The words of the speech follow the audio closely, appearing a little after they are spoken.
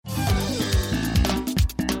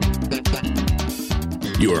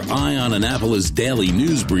Your Eye on Annapolis daily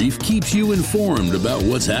news brief keeps you informed about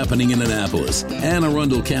what's happening in Annapolis, Anne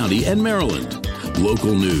Arundel County, and Maryland.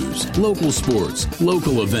 Local news, local sports,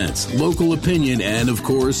 local events, local opinion, and, of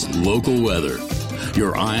course, local weather.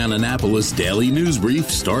 Your Eye on Annapolis daily news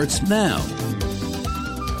brief starts now.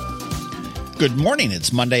 Good morning.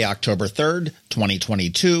 It's Monday, October 3rd,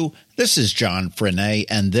 2022. This is John Frenaye,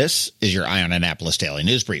 and this is your Eye on Annapolis daily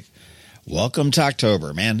news brief. Welcome to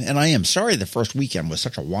October, man, and I am sorry the first weekend was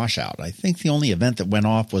such a washout. I think the only event that went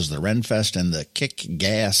off was the Renfest and the Kick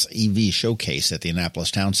Gas EV showcase at the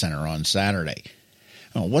Annapolis Town Center on Saturday.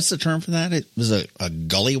 Oh, what's the term for that? It was a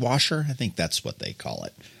gully washer? I think that's what they call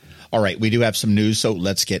it. All right, we do have some news, so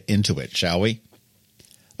let's get into it, shall we?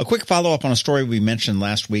 A quick follow-up on a story we mentioned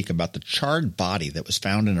last week about the charred body that was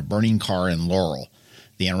found in a burning car in Laurel.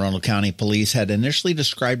 The Anne Arundel County Police had initially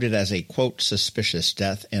described it as a, quote, suspicious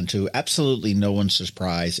death, and to absolutely no one's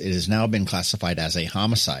surprise, it has now been classified as a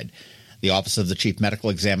homicide. The Office of the Chief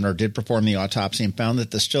Medical Examiner did perform the autopsy and found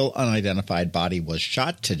that the still unidentified body was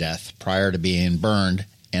shot to death prior to being burned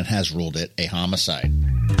and has ruled it a homicide.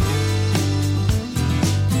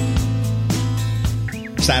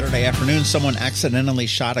 Saturday afternoon, someone accidentally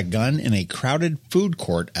shot a gun in a crowded food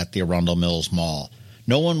court at the Arundel Mills Mall.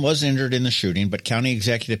 No one was injured in the shooting, but County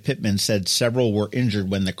Executive Pittman said several were injured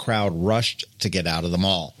when the crowd rushed to get out of the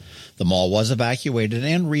mall. The mall was evacuated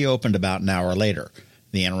and reopened about an hour later.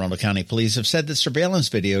 The Anne Arundel County Police have said that surveillance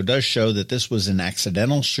video does show that this was an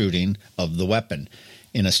accidental shooting of the weapon.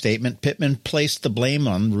 In a statement, Pittman placed the blame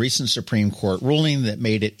on the recent Supreme Court ruling that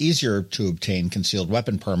made it easier to obtain concealed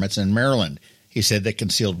weapon permits in Maryland. He said that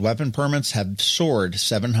concealed weapon permits have soared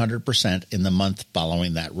 700% in the month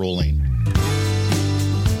following that ruling.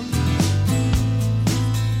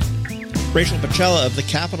 Rachel Pacella of the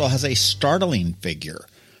Capitol has a startling figure: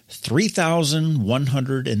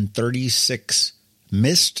 3,136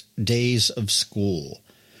 missed days of school.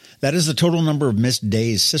 That is the total number of missed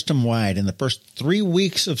days system-wide in the first 3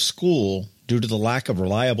 weeks of school due to the lack of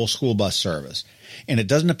reliable school bus service. And it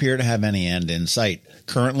doesn't appear to have any end in sight.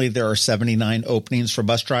 Currently, there are 79 openings for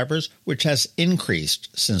bus drivers, which has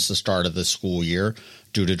increased since the start of the school year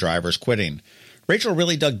due to drivers quitting. Rachel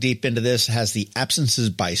really dug deep into this, has the absences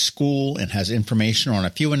by school, and has information on a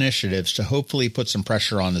few initiatives to hopefully put some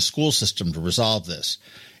pressure on the school system to resolve this.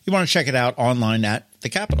 You want to check it out online at the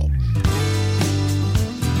Capitol.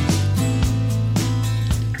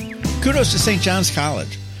 Kudos to St. John's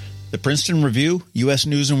College. The Princeton Review, U.S.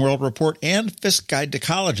 News and World Report, and Fisk Guide to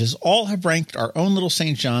Colleges all have ranked our own little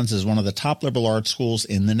St. John's as one of the top liberal arts schools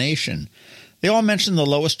in the nation. They all mentioned the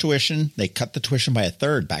lowest tuition. They cut the tuition by a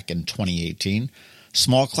third back in 2018,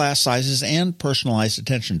 small class sizes, and personalized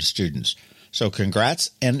attention to students. So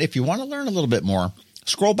congrats. And if you want to learn a little bit more,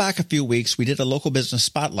 scroll back a few weeks. We did a local business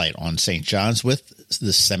spotlight on St. John's with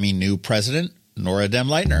the semi-new president, Nora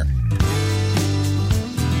Demleitner.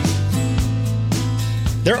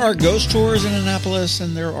 There are ghost tours in Annapolis,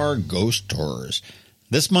 and there are ghost tours.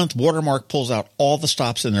 This month, Watermark pulls out all the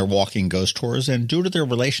stops in their walking ghost tours, and due to their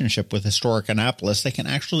relationship with Historic Annapolis, they can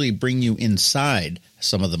actually bring you inside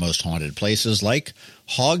some of the most haunted places, like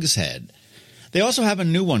Hogshead. They also have a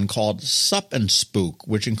new one called Sup and Spook,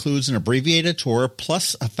 which includes an abbreviated tour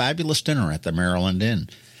plus a fabulous dinner at the Maryland Inn.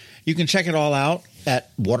 You can check it all out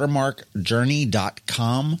at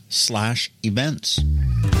watermarkjourney.com/events.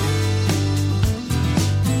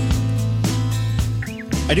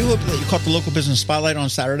 I do hope that you caught the local business spotlight on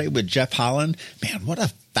Saturday with Jeff Holland. Man, what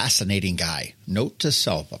a fascinating guy. Note to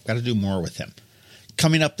self, I've got to do more with him.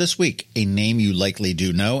 Coming up this week, a name you likely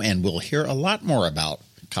do know and we'll hear a lot more about,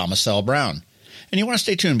 Commacell Brown. And you want to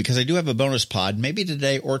stay tuned because I do have a bonus pod, maybe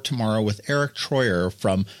today or tomorrow, with Eric Troyer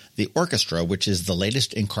from the orchestra, which is the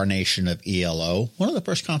latest incarnation of ELO, one of the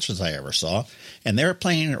first concerts I ever saw. And they're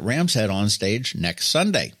playing at Ram's Head on stage next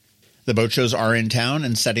Sunday. The boat shows are in town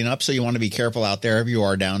and setting up, so you want to be careful out there if you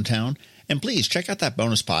are downtown. And please check out that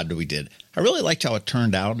bonus pod that we did. I really liked how it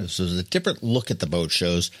turned out. It was a different look at the boat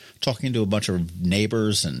shows, talking to a bunch of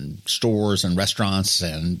neighbors and stores and restaurants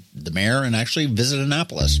and the mayor, and actually visit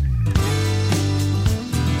Annapolis.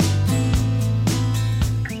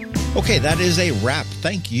 Okay, that is a wrap.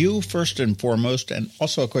 Thank you first and foremost, and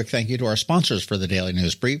also a quick thank you to our sponsors for the Daily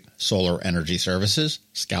News Brief, Solar Energy Services,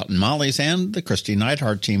 Scout and Molly's, and the Christy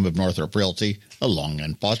Neidhart team of Northrop Realty, a Long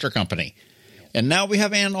and Foster company. And now we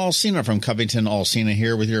have Ann Alsina from Covington Alsina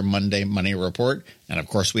here with your Monday Money Report. And, of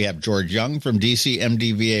course, we have George Young from DC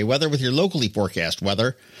MDVA Weather with your locally forecast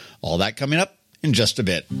weather. All that coming up in just a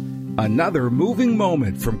bit. Another moving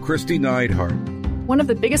moment from Christy Neidhart. One of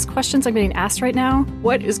the biggest questions I'm getting asked right now,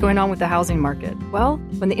 what is going on with the housing market? Well,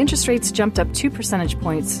 when the interest rates jumped up 2 percentage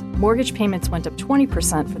points, mortgage payments went up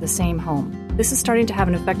 20% for the same home. This is starting to have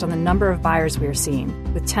an effect on the number of buyers we are seeing,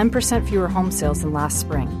 with 10% fewer home sales than last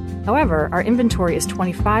spring. However, our inventory is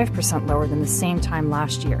 25% lower than the same time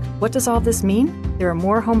last year. What does all this mean? There are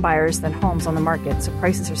more home buyers than homes on the market, so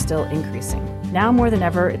prices are still increasing. Now more than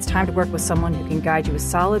ever, it's time to work with someone who can guide you with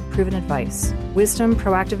solid, proven advice. Wisdom,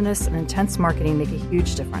 proactiveness, and intense marketing make a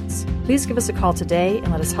huge difference. Please give us a call today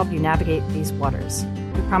and let us help you navigate these waters.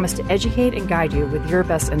 We promise to educate and guide you with your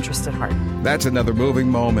best interest at heart. That's Another Moving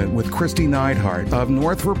Moment with Christy Neidhart of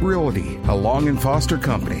Northrop Realty, a Long & Foster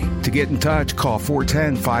company. To get in touch, call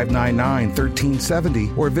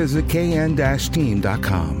 410-599-1370 or visit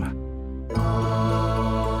kn-team.com.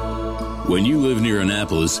 When you live near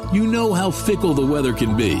Annapolis, you know how fickle the weather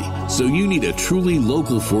can be. So you need a truly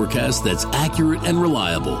local forecast that's accurate and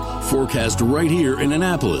reliable. Forecast right here in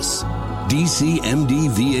Annapolis. DCMD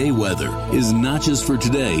VA weather is not just for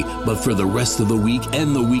today, but for the rest of the week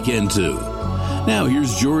and the weekend too. Now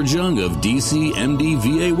here's George Young of DCMD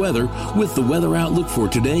VA weather with the weather outlook for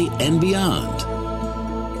today and beyond.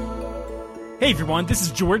 Hey everyone, this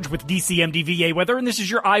is George with DCMD VA weather, and this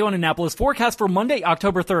is your Eye on Annapolis forecast for Monday,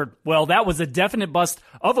 October 3rd. Well, that was a definite bust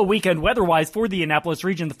of a weekend weather-wise for the Annapolis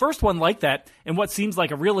region. The first one like that in what seems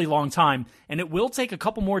like a really long time, and it will take a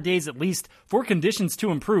couple more days at least for conditions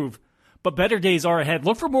to improve. But better days are ahead.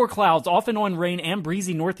 Look for more clouds, off and on rain and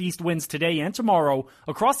breezy northeast winds today and tomorrow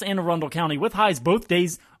across Anne Arundel County, with highs both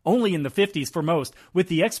days only in the 50s for most, with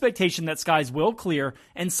the expectation that skies will clear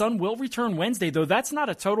and sun will return Wednesday, though that's not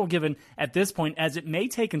a total given at this point, as it may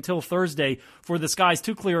take until Thursday for the skies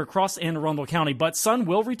to clear across Anne Arundel County. But sun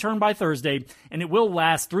will return by Thursday, and it will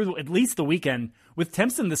last through at least the weekend, with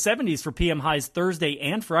temps in the 70s for PM highs Thursday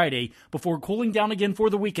and Friday, before cooling down again for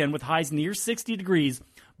the weekend with highs near 60 degrees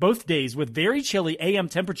both days, with very chilly AM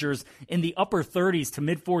temperatures in the upper 30s to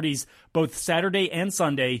mid-40s both Saturday and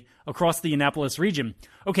Sunday across the Annapolis region.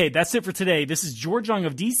 Okay, that's it for today. This is George Young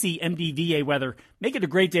of DCMD VA Weather. Make it a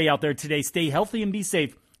great day out there today. Stay healthy and be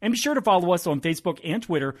safe. And be sure to follow us on Facebook and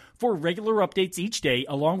Twitter for regular updates each day,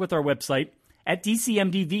 along with our website at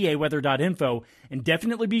dcmdvaweather.info. And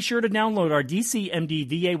definitely be sure to download our DCMD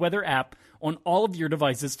VA Weather app on all of your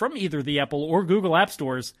devices from either the Apple or Google App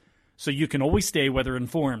Stores, so you can always stay weather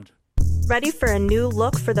informed. Ready for a new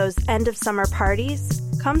look for those end-of-summer parties?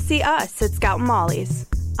 Come see us at Scout and Molly's.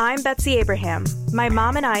 I'm Betsy Abraham. My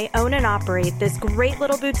mom and I own and operate this great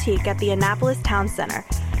little boutique at the Annapolis Town Center.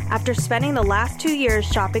 After spending the last 2 years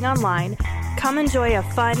shopping online, come enjoy a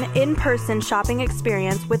fun, in-person shopping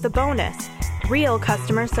experience with a bonus, real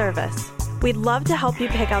customer service. We'd love to help you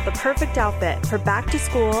pick out the perfect outfit for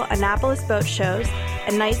back-to-school Annapolis boat shows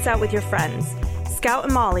and nights out with your friends. Scout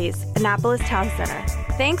and Molly's, Annapolis Town Center.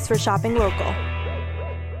 Thanks for shopping local.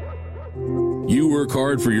 You work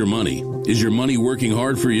hard for your money. Is your money working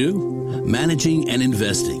hard for you? Managing and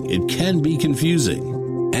investing, it can be confusing.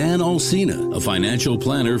 Ann Alsina, a financial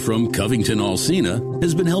planner from Covington Alsina,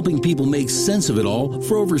 has been helping people make sense of it all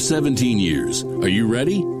for over 17 years. Are you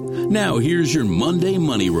ready? Now here's your Monday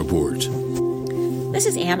Money Report. This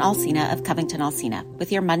is Ann Alsina of Covington Alsina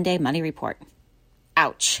with your Monday Money Report.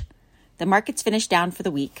 Ouch. The markets finished down for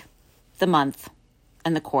the week, the month,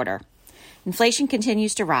 and the quarter. Inflation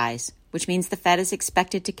continues to rise, which means the Fed is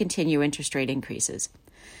expected to continue interest rate increases.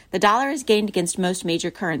 The dollar has gained against most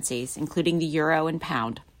major currencies, including the euro and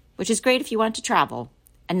pound, which is great if you want to travel,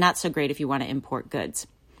 and not so great if you want to import goods.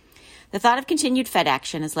 The thought of continued Fed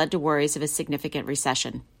action has led to worries of a significant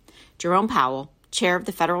recession. Jerome Powell, chair of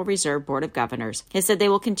the Federal Reserve Board of Governors, has said they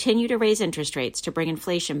will continue to raise interest rates to bring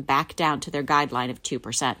inflation back down to their guideline of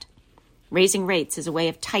 2%. Raising rates is a way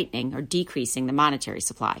of tightening or decreasing the monetary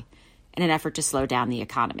supply in an effort to slow down the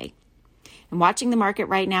economy. And watching the market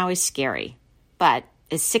right now is scary, but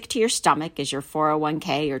as sick to your stomach as your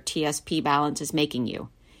 401k or TSP balance is making you,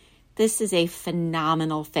 this is a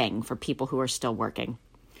phenomenal thing for people who are still working.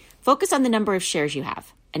 Focus on the number of shares you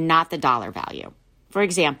have and not the dollar value. For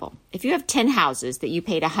example, if you have 10 houses that you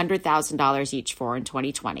paid $100,000 each for in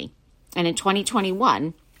 2020, and in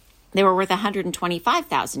 2021 they were worth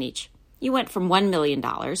 $125,000 each, you went from $1 million,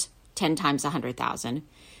 10 times $100,000,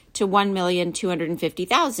 to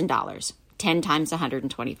 $1,250,000, 10 times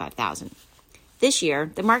 $125,000. This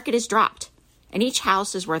year, the market has dropped, and each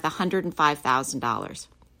house is worth $105,000.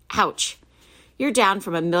 Ouch! You're down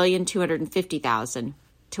from $1,250,000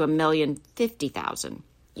 to $1,050,000.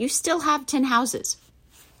 You still have 10 houses,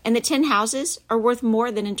 and the 10 houses are worth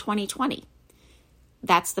more than in 2020.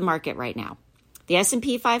 That's the market right now. The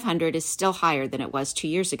S&P 500 is still higher than it was 2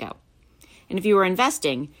 years ago. And if you were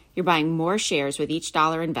investing, you're buying more shares with each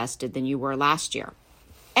dollar invested than you were last year.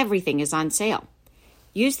 Everything is on sale.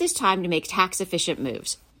 Use this time to make tax-efficient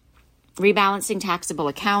moves, rebalancing taxable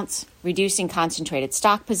accounts, reducing concentrated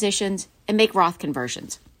stock positions, and make Roth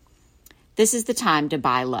conversions. This is the time to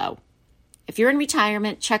buy low. If you're in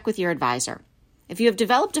retirement, check with your advisor. If you have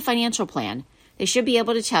developed a financial plan, they should be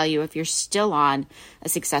able to tell you if you're still on a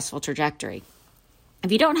successful trajectory.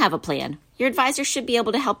 If you don't have a plan, your advisor should be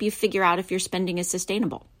able to help you figure out if your spending is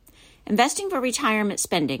sustainable. Investing for retirement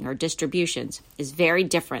spending or distributions is very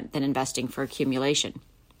different than investing for accumulation.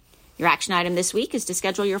 Your action item this week is to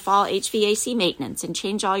schedule your fall HVAC maintenance and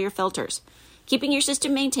change all your filters. Keeping your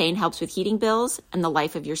system maintained helps with heating bills and the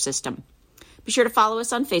life of your system. Be sure to follow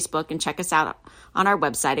us on Facebook and check us out on our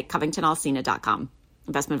website at covingtonalsina.com.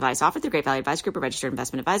 Investment advice offered through Great Value Advice Group, a registered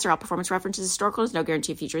investment advisor. All performance references historical. There's no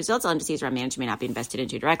guarantee of future results. All indices around managed may not be invested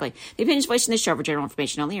into directly. The opinions voiced in this show are for general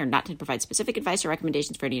information only, are not to provide specific advice or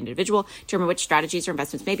recommendations for any individual. To determine which strategies or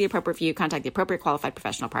investments may be appropriate for you, contact the appropriate qualified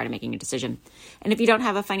professional prior to making a decision. And if you don't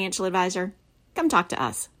have a financial advisor, come talk to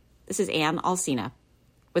us. This is Ann Alsina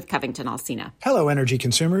with Covington Alsina. Hello, energy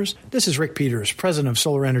consumers. This is Rick Peters, president of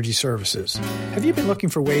Solar Energy Services. Have you been looking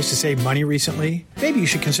for ways to save money recently? Maybe you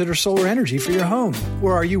should consider solar energy for your home.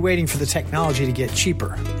 Or are you waiting for the technology to get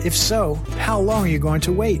cheaper? If so, how long are you going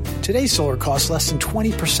to wait? Today's solar costs less than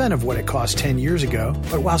 20% of what it cost 10 years ago.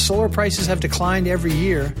 But while solar prices have declined every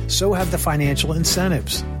year, so have the financial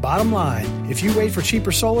incentives. Bottom line, if you wait for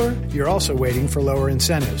cheaper solar, you're also waiting for lower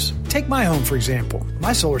incentives. Take my home, for example.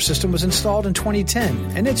 My solar system was installed in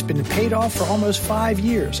 2010, and it's been paid off for almost 5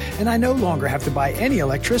 years, and I no longer have to buy any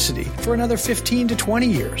electricity for another 15 to 20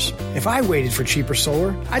 years. If I waited for cheaper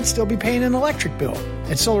solar, I'd still be paying an electric bill.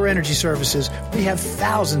 At Solar Energy Services, we have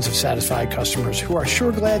thousands of satisfied customers who are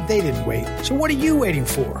sure glad they didn't wait. So what are you waiting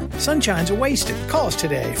for? Sunshine's a wasted. Call us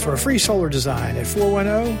today for a free solar design at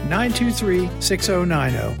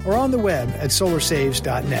 410-923-6090 or on the web at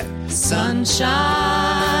solarsaves.net.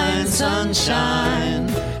 Sunshine, sunshine,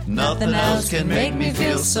 nothing else can make me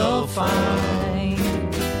feel so fine.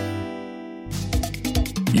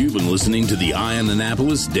 You've been listening to the Eye on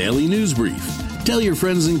Annapolis Daily News Brief. Tell your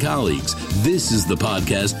friends and colleagues, this is the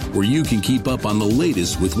podcast where you can keep up on the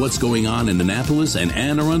latest with what's going on in Annapolis and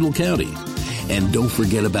Anne Arundel County. And don't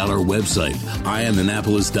forget about our website,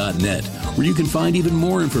 eyeonannapolis.net, where you can find even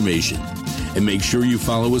more information. And make sure you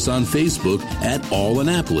follow us on Facebook at All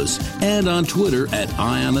Annapolis and on Twitter at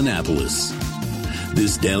Eye on Annapolis.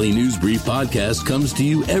 This Daily News Brief podcast comes to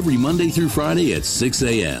you every Monday through Friday at 6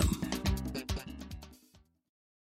 a.m.